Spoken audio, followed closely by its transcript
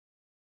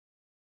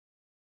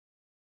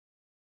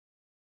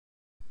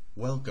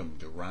Welcome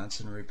to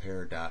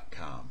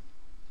RonsonRepair.com.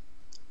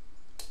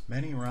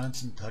 Many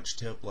Ronson touch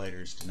tip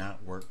lighters do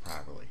not work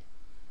properly.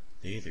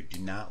 They either do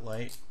not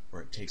light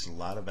or it takes a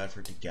lot of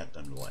effort to get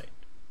them to light.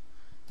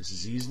 This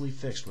is easily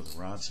fixed with a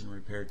Ronson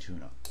Repair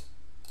tune-up.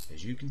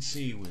 As you can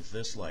see with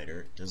this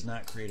lighter, it does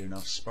not create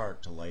enough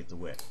spark to light the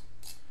wick.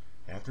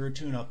 After a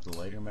tune-up, the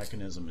lighter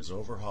mechanism is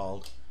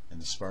overhauled and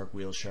the spark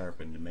wheel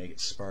sharpened to make it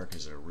spark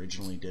as it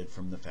originally did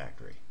from the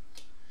factory.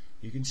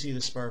 You can see the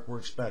spark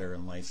works better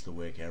and lights the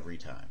wick every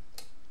time.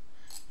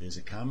 It is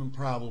a common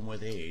problem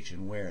with age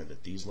and wear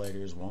that these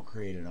lighters won't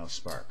create enough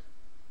spark.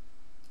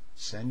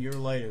 Send your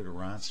lighter to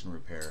Ronson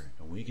Repair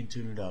and we can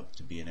tune it up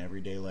to be an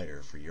everyday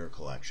lighter for your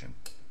collection.